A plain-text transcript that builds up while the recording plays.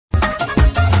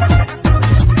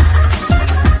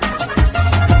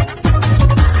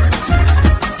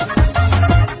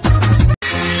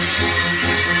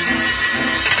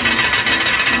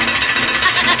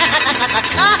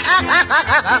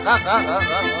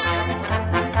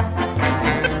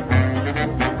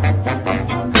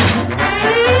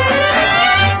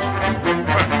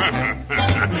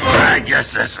I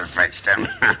guess this will fix them.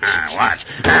 Watch.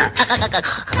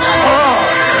 Oh!